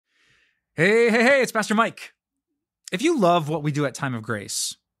Hey, it's Pastor Mike. If you love what we do at Time of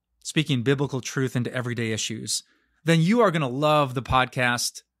Grace, speaking biblical truth into everyday issues, then you are going to love the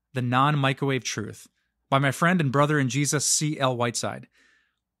podcast, The Nonmicrowaved Truth, by my friend and brother in Jesus, C.L. Whiteside.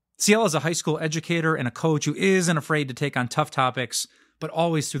 C.L. is a high school educator and a coach who isn't afraid to take on tough topics, but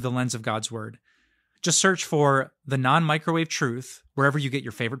always through the lens of God's Word. Just search for The Nonmicrowaved Truth wherever you get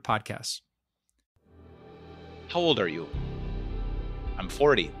your favorite podcasts. How old are you? I'm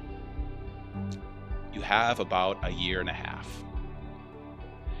 40. You have about a year and a half.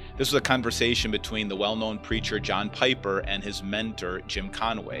 This was a conversation between the well-known preacher John Piper and his mentor Jim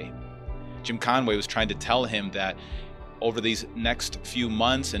Conway. Jim Conway was trying to tell him that over these next few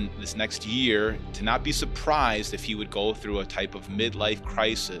months and this next year, to not be surprised if he would go through a type of midlife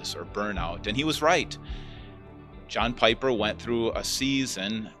crisis or burnout. And he was right. John Piper went through a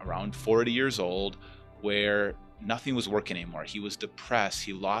season around 40 years old where nothing was working anymore. He was depressed.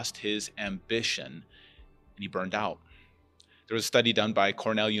 He lost his ambition, and he burned out. There was a study done by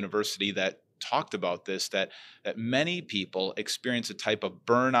Cornell University that talked about this, that many people experience a type of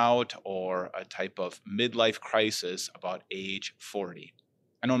burnout or a type of midlife crisis about age 40.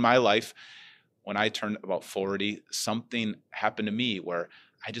 I know in my life, when I turned about 40, something happened to me where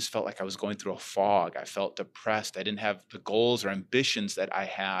I just felt like I was going through a fog. I felt depressed. I didn't have the goals or ambitions that I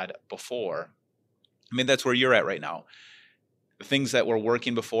had before. I mean, that's where you're at right now. The things that were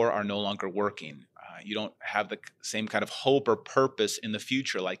working before are no longer working. You don't have the same kind of hope or purpose in the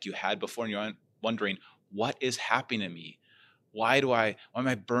future like you had before, and you're wondering, what is happening to me? Why am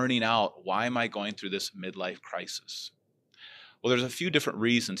I burning out? Why am I going through this midlife crisis? Well, there's a few different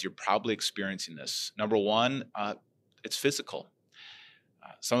reasons you're probably experiencing this. Number one, it's physical.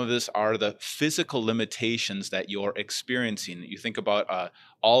 Some of this are the physical limitations that you're experiencing. You think about an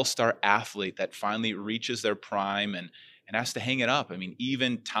all-star athlete that finally reaches their prime and has to hang it up. I mean,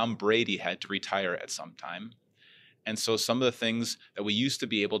 even Tom Brady had to retire at some time. And so some of the things that we used to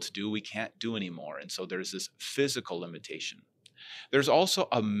be able to do, we can't do anymore. And so there's this physical limitation. There's also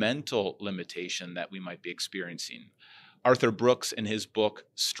a mental limitation that we might be experiencing. Arthur Brooks, in his book,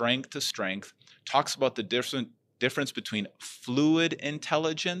 Strength to Strength, talks about the difference between fluid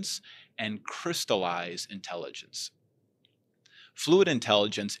intelligence and crystallized intelligence. Fluid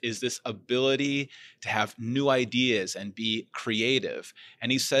intelligence is this ability to have new ideas and be creative. And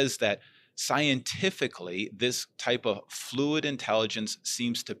he says that scientifically, this type of fluid intelligence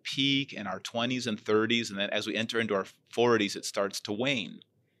seems to peak in our 20s and 30s, and then as we enter into our 40s, it starts to wane.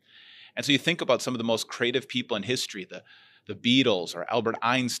 And so you think about some of the most creative people in history, the Beatles or Albert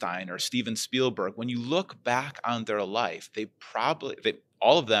Einstein or Steven Spielberg. When you look back on their life,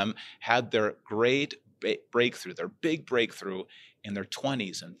 all of them had their great breakthrough, their big breakthrough in their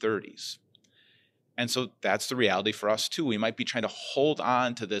 20s and 30s. And so that's the reality for us too. We might be trying to hold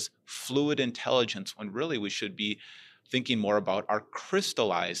on to this fluid intelligence when really we should be thinking more about our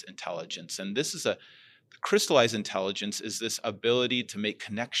crystallized intelligence. And the crystallized intelligence is this ability to make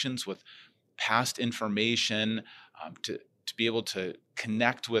connections with past information, to be able to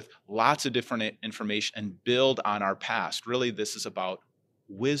connect with lots of different information and build on our past. Really, this is about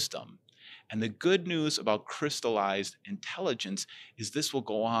wisdom. And the good news about crystallized intelligence is this will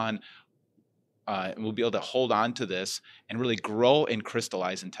go on, and we'll be able to hold on to this and really grow in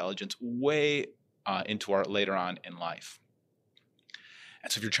crystallized intelligence way into our later on in life.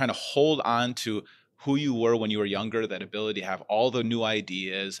 And so if you're trying to hold on to who you were when you were younger, that ability to have all the new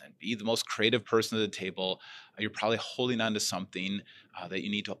ideas and be the most creative person at the table, you're probably holding on to something that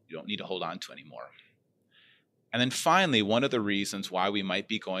you don't need to hold on to anymore. And then finally, one of the reasons why we might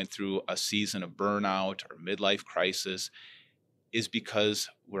be going through a season of burnout or midlife crisis is because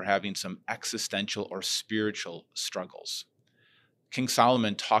we're having some existential or spiritual struggles. King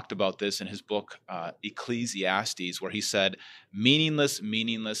Solomon talked about this in his book, Ecclesiastes, where he said, meaningless,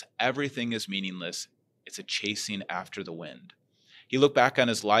 everything is meaningless. It's a chasing after the wind. He looked back on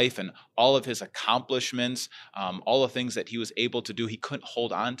his life and all of his accomplishments, all the things that he was able to do, he couldn't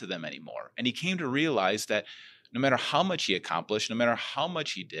hold on to them anymore. And he came to realize that no matter how much he accomplished, no matter how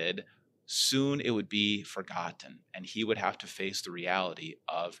much he did, soon it would be forgotten, and he would have to face the reality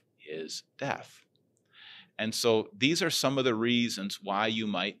of his death. And so these are some of the reasons why you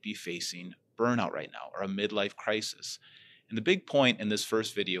might be facing burnout right now or a midlife crisis. And the big point in this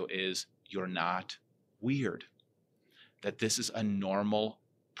first video is you're not weird, that this is a normal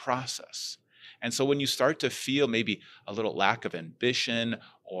process. And so when you start to feel maybe a little lack of ambition,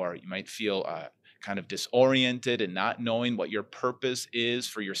 or you might feel kind of disoriented and not knowing what your purpose is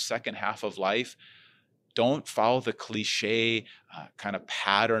for your second half of life, Don't follow the cliche kind of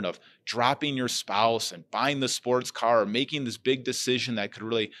pattern of dropping your spouse and buying the sports car or making this big decision that could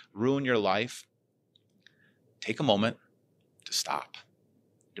really ruin your life. Take a moment to stop,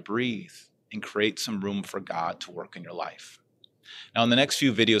 to breathe, and create some room for God to work in your life. Now, in the next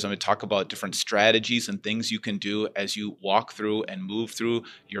few videos, I'm going to talk about different strategies and things you can do as you walk through and move through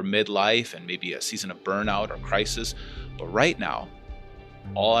your midlife and maybe a season of burnout or crisis. But right now,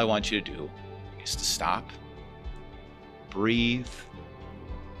 all I want you to do is to stop, breathe,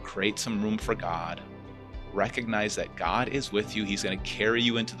 create some room for God, recognize that God is with you. He's going to carry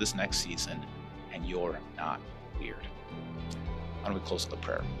you into this next season, and you're not weird. Why don't we close with a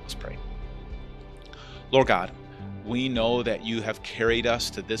prayer? Let's pray. Lord God, we know that you have carried us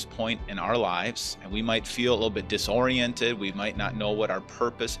to this point in our lives, and we might feel a little bit disoriented. We might not know what our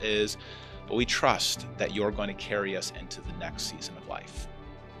purpose is, but we trust that you're going to carry us into the next season of life.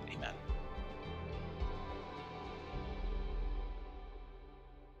 Amen.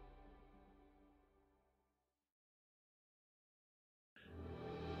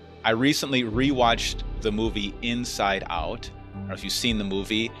 I recently rewatched the movie Inside Out. I don't know if you've seen the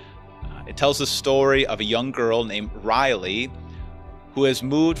movie. It tells the story of a young girl named Riley who has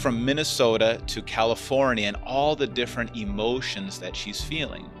moved from Minnesota to California and all the different emotions that she's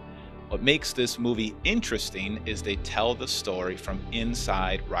feeling. What makes this movie interesting is they tell the story from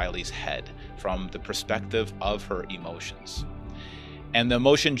inside Riley's head, from the perspective of her emotions. And the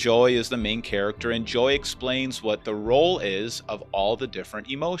emotion Joy is the main character, and Joy explains what the role is of all the different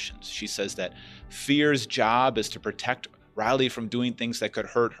emotions. She says that fear's job is to protect Riley from doing things that could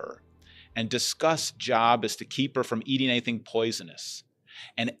hurt her. And disgust's job is to keep her from eating anything poisonous.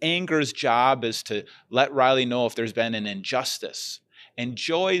 And anger's job is to let Riley know if there's been an injustice. And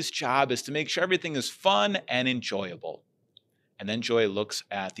Joy's job is to make sure everything is fun and enjoyable. And then Joy looks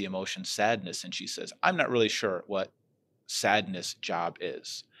at the emotion sadness and she says, I'm not really sure what sadness job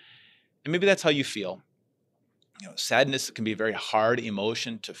is. And maybe that's how you feel. Sadness can be a very hard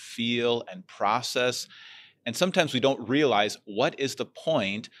emotion to feel and process. And sometimes we don't realize what is the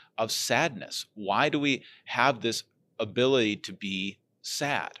point of sadness. Why do we have this ability to be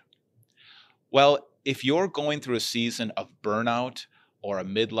sad? Well, if you're going through a season of burnout or a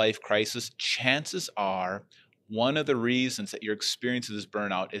midlife crisis, chances are one of the reasons that you're experiencing this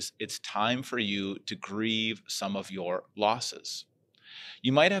burnout is it's time for you to grieve some of your losses.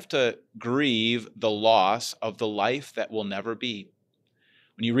 You might have to grieve the loss of the life that will never be.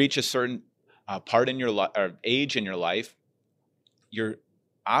 When you reach a certain part in your life or age in your life, your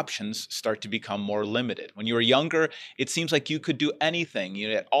options start to become more limited. When you were younger, it seems like you could do anything.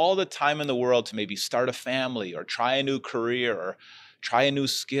 You had all the time in the world to maybe start a family or try a new career or try a new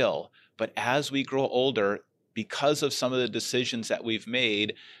skill. But as we grow older, because of some of the decisions that we've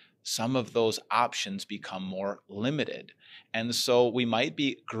made, some of those options become more limited. And so we might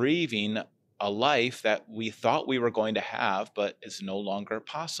be grieving a life that we thought we were going to have, but is no longer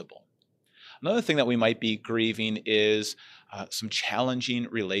possible. Another thing that we might be grieving is some challenging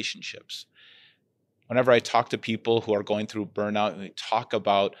relationships. Whenever I talk to people who are going through burnout, we talk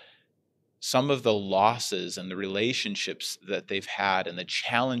about some of the losses and the relationships that they've had and the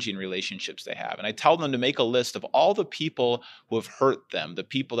challenging relationships they have. And I tell them to make a list of all the people who have hurt them, the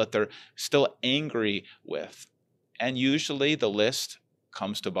people that they're still angry with. And usually the list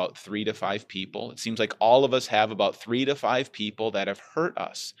comes to about 3 to 5 people. It seems like all of us have about 3 to 5 people that have hurt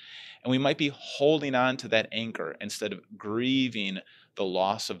us. And we might be holding on to that anger instead of grieving the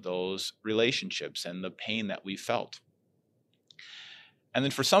loss of those relationships and the pain that we felt. And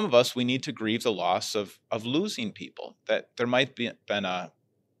then for some of us, we need to grieve the loss of losing people, that there might be been a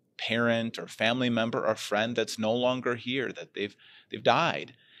parent or family member or friend that's no longer here, that they've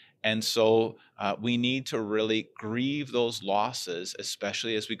died. And so we need to really grieve those losses,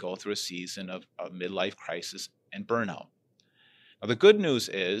 especially as we go through a season of midlife crisis and burnout. Now, the good news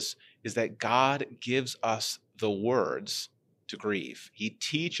is that God gives us the words to grieve. He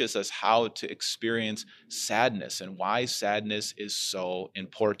teaches us how to experience sadness and why sadness is so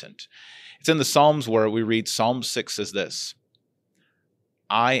important. It's in the Psalms where we read Psalm 6 says this,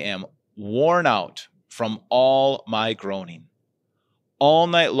 I am worn out from all my groaning. All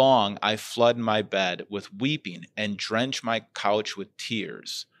night long I flood my bed with weeping and drench my couch with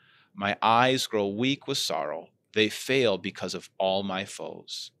tears. My eyes grow weak with sorrow. They fail because of all my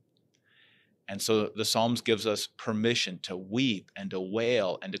foes. And so the Psalms gives us permission to weep and to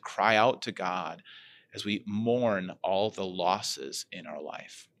wail and to cry out to God as we mourn all the losses in our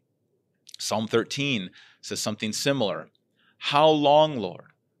life. Psalm 13 says something similar. How long, Lord,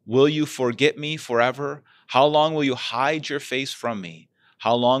 will you forget me forever? How long will you hide your face from me?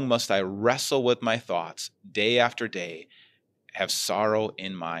 How long must I wrestle with my thoughts day after day, have sorrow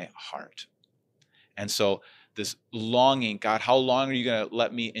in my heart? And so this longing, God, how long are you going to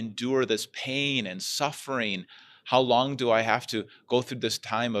let me endure this pain and suffering? How long do I have to go through this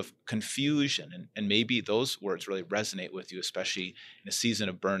time of confusion? And maybe those words really resonate with you, especially in a season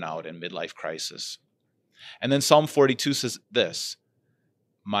of burnout and midlife crisis. And then Psalm 42 says this,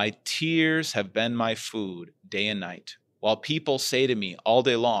 my tears have been my food day and night, while people say to me all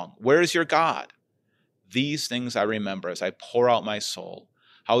day long, where is your God? These things I remember as I pour out my soul,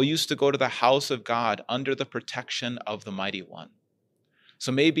 how I used to go to the house of God under the protection of the Mighty One.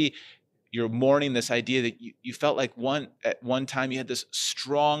 So maybe you're mourning this idea that you felt like at one time you had this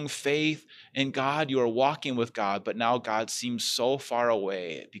strong faith in God, you are walking with God, but now God seems so far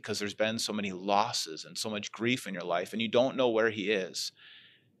away because there's been so many losses and so much grief in your life, and you don't know where He is.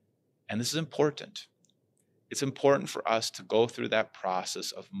 And this is important. It's important for us to go through that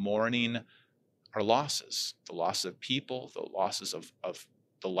process of mourning our losses, the loss of people, the losses of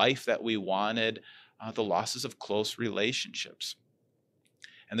the life that we wanted, the losses of close relationships.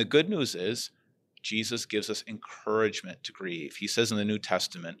 And the good news is Jesus gives us encouragement to grieve. He says in the New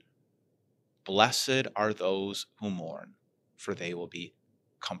Testament, blessed are those who mourn, for they will be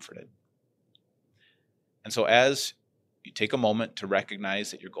comforted. And so as you take a moment to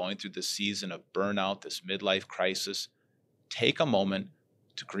recognize that you're going through this season of burnout, this midlife crisis, take a moment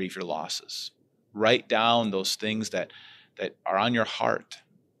to grieve your losses. Write down those things that are on your heart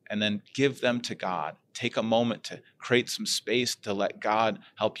and then give them to God. Take a moment to create some space to let God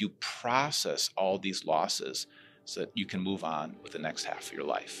help you process all these losses so that you can move on with the next half of your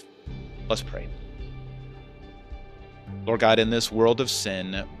life. Let's pray. Lord God, in this world of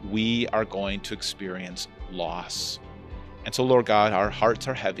sin, we are going to experience loss. And so, Lord God, our hearts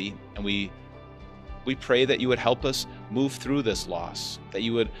are heavy, and we pray that you would help us move through this loss, that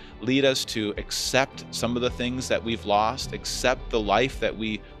you would lead us to accept some of the things that we've lost, accept the life that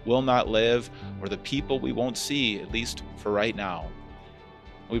we will not live, or the people we won't see, at least for right now.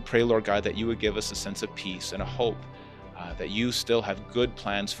 We pray, Lord God, that you would give us a sense of peace and a hope that you still have good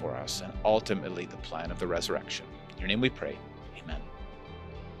plans for us, and ultimately the plan of the resurrection. In your name we pray. Amen.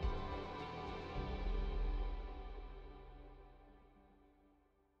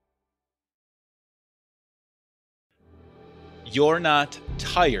 You're not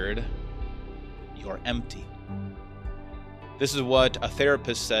tired, you're empty. This is what a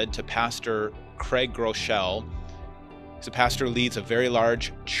therapist said to Pastor Craig Groeschel. He's a pastor who leads a very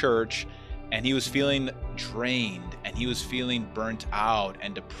large church, and he was feeling drained, and he was feeling burnt out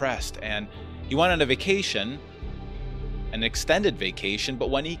and depressed, and he went on a vacation, an extended vacation, but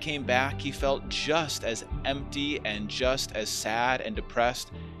when he came back, he felt just as empty and just as sad and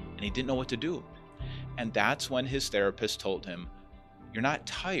depressed, and he didn't know what to do. And that's when his therapist told him, you're not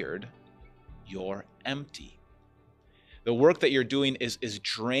tired, you're empty. The work that you're doing is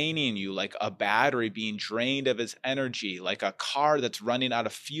draining you like a battery being drained of its energy, like a car that's running out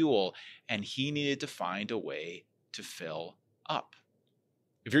of fuel, and he needed to find a way to fill up.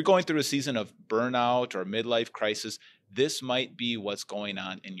 If you're going through a season of burnout or midlife crisis, this might be what's going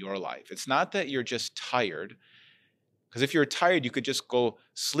on in your life. It's not that you're just tired, because if you're tired, you could just go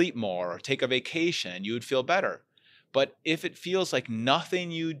sleep more or take a vacation and you would feel better. But if it feels like nothing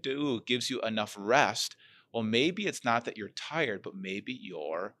you do gives you enough rest, well, maybe it's not that you're tired, but maybe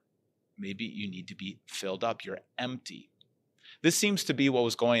you need to be filled up. You're empty. This seems to be what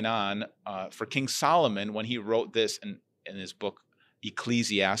was going on for King Solomon when he wrote this in his book,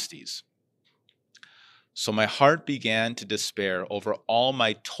 Ecclesiastes. So my heart began to despair over all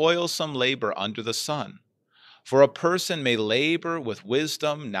my toilsome labor under the sun. For a person may labor with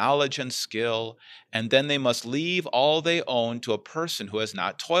wisdom, knowledge, and skill, and then they must leave all they own to a person who has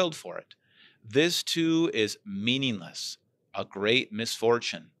not toiled for it. This too is meaningless, a great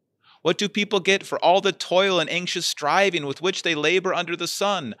misfortune. What do people get for all the toil and anxious striving with which they labor under the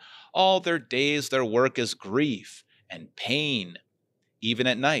sun? All their days their work is grief and pain. Even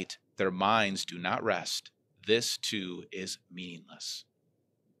at night their minds do not rest. This too is meaningless.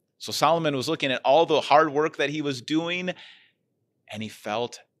 So Solomon was looking at all the hard work that he was doing, and he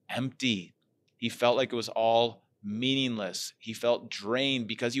felt empty. He felt like it was all meaningless. He felt drained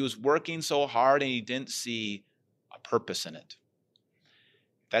because he was working so hard and he didn't see a purpose in it.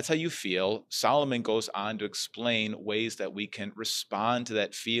 That's how you feel. Solomon goes on to explain ways that we can respond to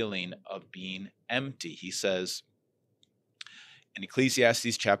that feeling of being empty. He says in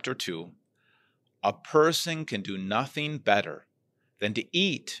Ecclesiastes chapter 2, a person can do nothing better than to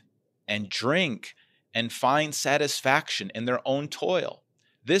eat and drink and find satisfaction in their own toil.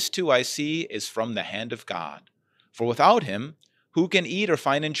 This too I see is from the hand of God. For without him, Who can eat or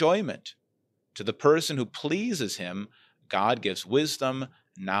find enjoyment? To the person who pleases him, God gives wisdom,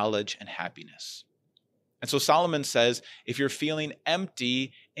 knowledge, and happiness. And so Solomon says, if you're feeling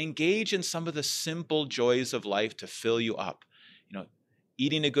empty, engage in some of the simple joys of life to fill you up.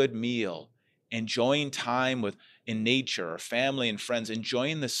 Eating a good meal, enjoying time in nature or family and friends,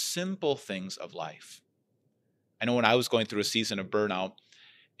 enjoying the simple things of life. I know when I was going through a season of burnout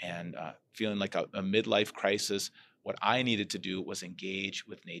and feeling like a midlife crisis, what I needed to do was engage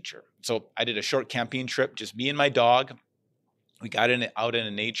with nature. So I did a short camping trip, just me and my dog. We got out into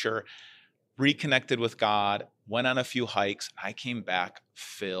nature, reconnected with God, went on a few hikes. I came back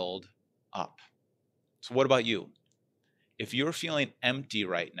filled up. So what about you? If you're feeling empty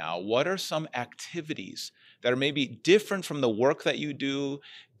right now, what are some activities that are maybe different from the work that you do,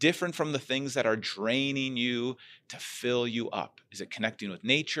 different from the things that are draining you to fill you up? Is it connecting with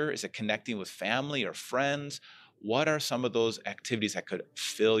nature? Is it connecting with family or friends? What are some of those activities that could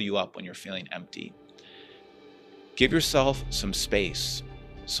fill you up when you're feeling empty? Give yourself some space,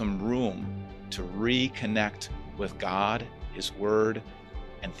 some room to reconnect with God, His Word,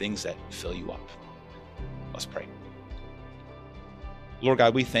 and things that fill you up. Let's pray. Lord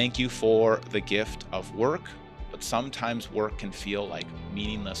God, we thank you for the gift of work, but sometimes work can feel like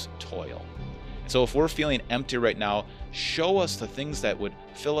meaningless toil. So if we're feeling empty right now, show us the things that would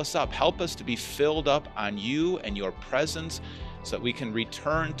fill us up. Help us to be filled up on you and your presence so that we can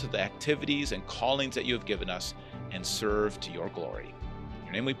return to the activities and callings that you have given us and serve to your glory. In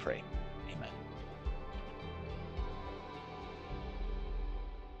your name we pray. Amen.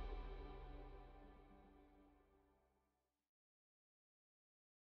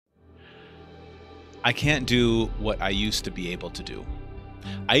 I can't do what I used to be able to do.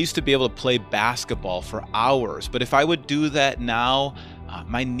 I used to be able to play basketball for hours, but if I would do that now,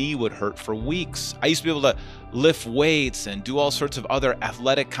 my knee would hurt for weeks. I used to be able to lift weights and do all sorts of other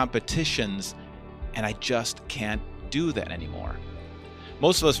athletic competitions, and I just can't do that anymore.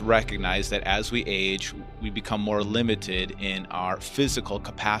 Most of us recognize that as we age, we become more limited in our physical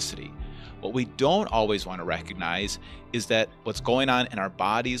capacity. What we don't always want to recognize is that what's going on in our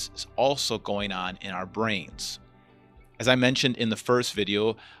bodies is also going on in our brains. As I mentioned in the first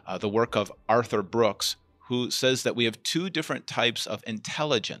video, the work of Arthur Brooks, who says that we have two different types of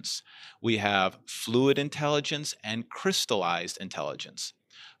intelligence. We have fluid intelligence and crystallized intelligence.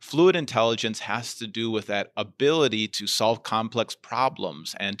 Fluid intelligence has to do with that ability to solve complex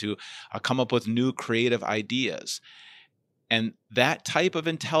problems and to come up with new creative ideas. And that type of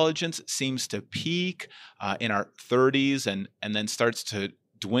intelligence seems to peak in our 30s and then starts to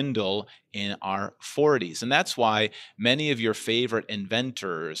dwindle in our 40s. And that's why many of your favorite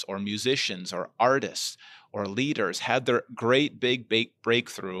inventors or musicians or artists or leaders had their great big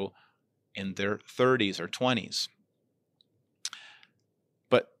breakthrough in their 30s or 20s.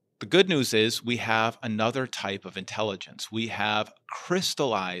 But the good news is we have another type of intelligence. We have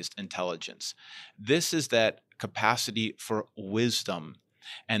crystallized intelligence. This is that capacity for wisdom.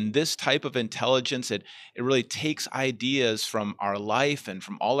 And this type of intelligence, it really takes ideas from our life and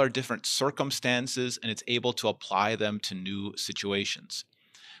from all our different circumstances, and it's able to apply them to new situations.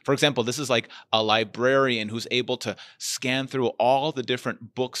 For example, this is like a librarian who's able to scan through all the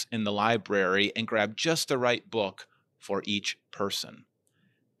different books in the library and grab just the right book for each person.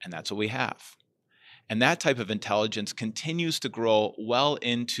 And that's what we have. And that type of intelligence continues to grow well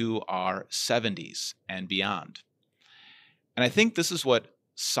into our 70s and beyond. And I think this is what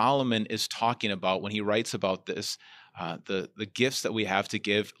Solomon is talking about when he writes about this, the gifts that we have to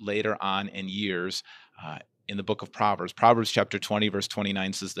give later on in years in the book of Proverbs. Proverbs chapter 20, verse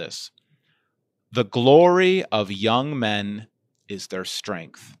 29 says this: "The glory of young men is their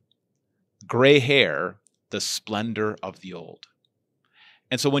strength. Gray hair, the splendor of the old."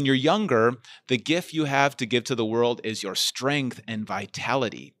 And so when you're younger, the gift you have to give to the world is your strength and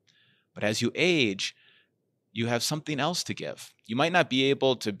vitality. But as you age, you have something else to give. You might not be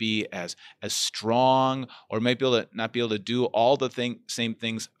able to be as strong, or might not be able to do all the same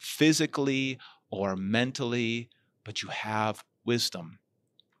things physically or mentally, but you have wisdom.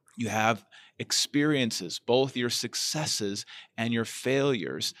 You have experiences, both your successes and your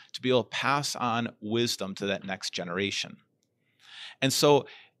failures, to be able to pass on wisdom to that next generation. And so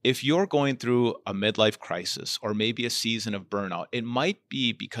if you're going through a midlife crisis or maybe a season of burnout, it might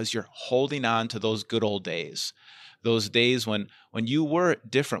be because you're holding on to those good old days, those days when you were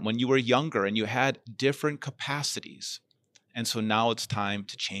different, when you were younger and you had different capacities. And so now it's time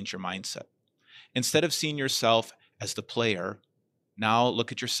to change your mindset. Instead of seeing yourself as the player, now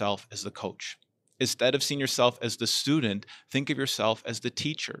look at yourself as the coach. Instead of seeing yourself as the student, think of yourself as the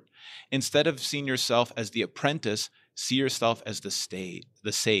teacher. Instead of seeing yourself as the apprentice, See yourself as the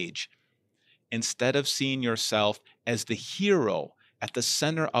sage. Instead of seeing yourself as the hero at the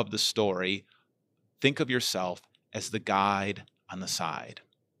center of the story, think of yourself as the guide on the side.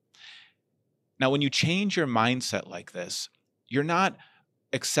 Now, when you change your mindset like this, you're not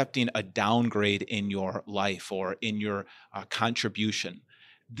accepting a downgrade in your life or in your contribution.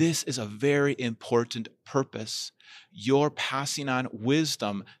 This is a very important purpose. You're passing on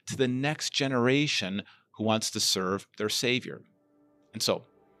wisdom to the next generation who wants to serve their Savior. And so,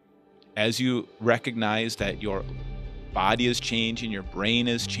 as you recognize that your body is changing, your brain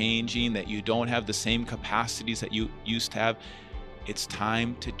is changing, that you don't have the same capacities that you used to have, it's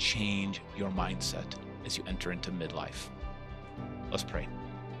time to change your mindset as you enter into midlife. Let's pray.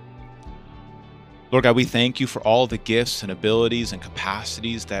 Lord God, we thank you for all the gifts and abilities and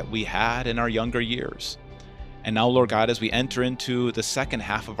capacities that we had in our younger years. And now, Lord God, as we enter into the second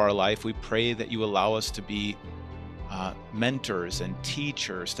half of our life, we pray that you allow us to be mentors and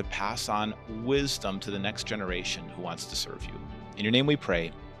teachers to pass on wisdom to the next generation who wants to serve you. In your name we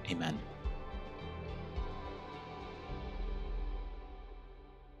pray, amen.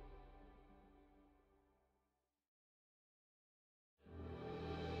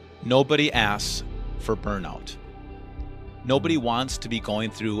 Nobody asks for burnout. Nobody wants to be going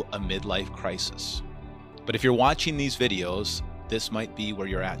through a midlife crisis. But if you're watching these videos, this might be where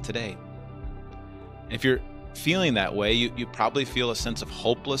you're at today. And if you're feeling that way, you probably feel a sense of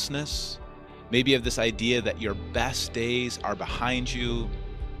hopelessness. Maybe you have this idea that your best days are behind you,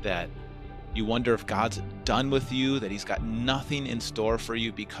 that you wonder if God's done with you, that he's got nothing in store for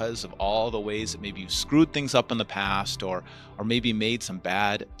you because of all the ways that maybe you screwed things up in the past or maybe made some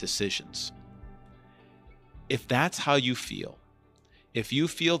bad decisions. If that's how you feel, if you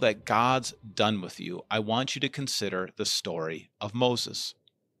feel that God's done with you, I want you to consider the story of Moses.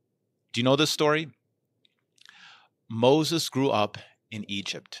 Do you know this story? Moses grew up in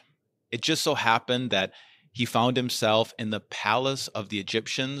Egypt. It just so happened that he found himself in the palace of the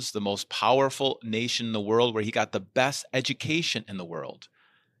Egyptians, the most powerful nation in the world, where he got the best education in the world.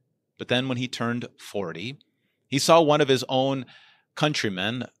 But then when he turned 40, he saw one of his own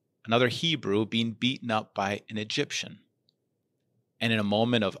countrymen, another Hebrew, being beaten up by an Egyptian. And in a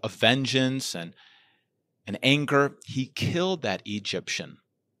moment of vengeance and anger, he killed that Egyptian.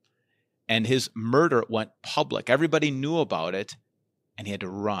 And his murder went public. Everybody knew about it, and he had to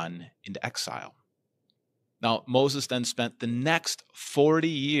run into exile. Now, Moses then spent the next 40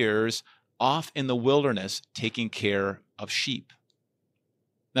 years off in the wilderness taking care of sheep.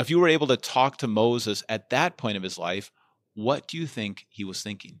 Now, if you were able to talk to Moses at that point of his life, what do you think he was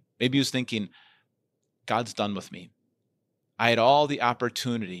thinking? Maybe he was thinking, God's done with me. I had all the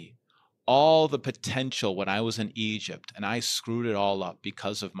opportunity, all the potential when I was in Egypt, and I screwed it all up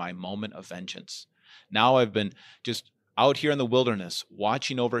because of my moment of vengeance. Now I've been just out here in the wilderness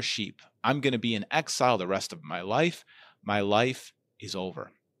watching over sheep. I'm going to be in exile the rest of my life. My life is over.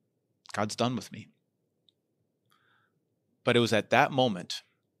 God's done with me. But it was at that moment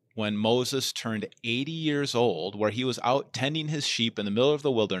when Moses turned 80 years old, where he was out tending his sheep in the middle of the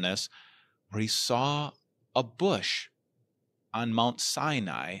wilderness, where he saw a bush on Mount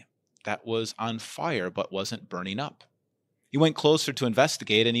Sinai that was on fire but wasn't burning up. He went closer to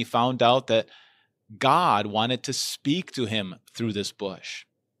investigate, and he found out that God wanted to speak to him through this bush.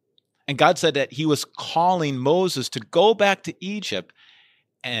 And God said that he was calling Moses to go back to Egypt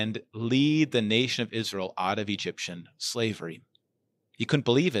and lead the nation of Israel out of Egyptian slavery. He couldn't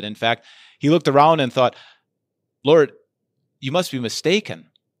believe it. In fact, he looked around and thought, Lord, you must be mistaken.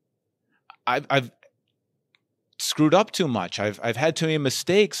 I've screwed up too much. I've had too many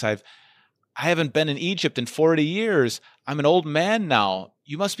mistakes. I haven't been in Egypt in 40 years. I'm an old man now.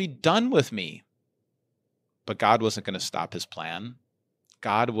 You must be done with me. But God wasn't going to stop his plan.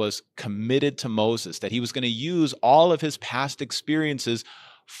 God was committed to Moses, that he was going to use all of his past experiences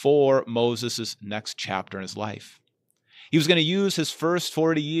for Moses' next chapter in his life. He was going to use his first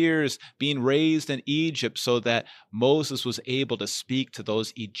 40 years being raised in Egypt so that Moses was able to speak to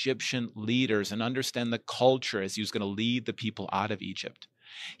those Egyptian leaders and understand the culture as he was going to lead the people out of Egypt.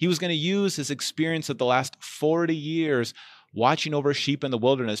 He was going to use his experience of the last 40 years watching over sheep in the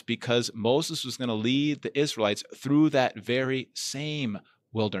wilderness, because Moses was going to lead the Israelites through that very same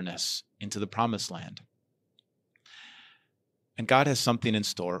wilderness into the promised land. And God has something in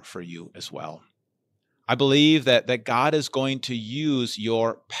store for you as well. I believe that God is going to use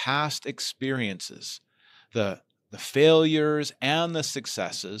your past experiences, the failures and the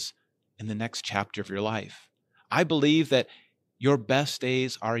successes, in the next chapter of your life. I believe that your best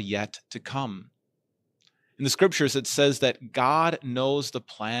days are yet to come. In the scriptures, it says that God knows the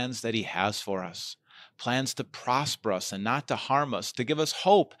plans that he has for us. plans to prosper us and not to harm us, to give us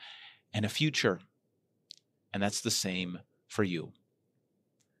hope and a future. And that's the same for you.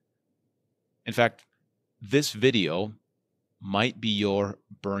 In fact, this video might be your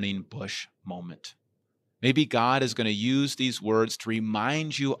burning bush moment. Maybe God is going to use these words to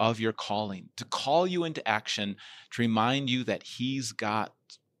remind you of your calling, to call you into action, to remind you that He's got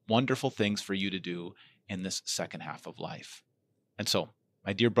wonderful things for you to do in this second half of life. And so,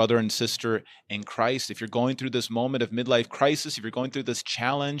 my dear brother and sister in Christ, if you're going through this moment of midlife crisis, if you're going through this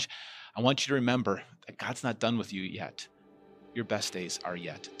challenge, I want you to remember that God's not done with you yet. Your best days are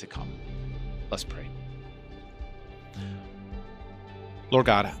yet to come. Let's pray. Lord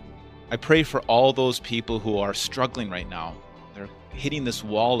God, I pray for all those people who are struggling right now. They're hitting this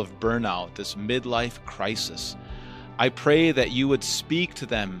wall of burnout, this midlife crisis. I pray that you would speak to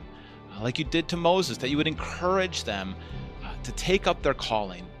them like you did to Moses, that you would encourage them to take up their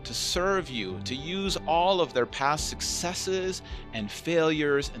calling, to serve you, to use all of their past successes and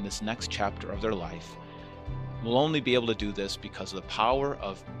failures in this next chapter of their life. We'll only be able to do this because of the power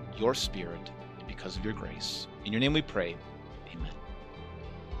of your Spirit and because of your grace. In your name we pray.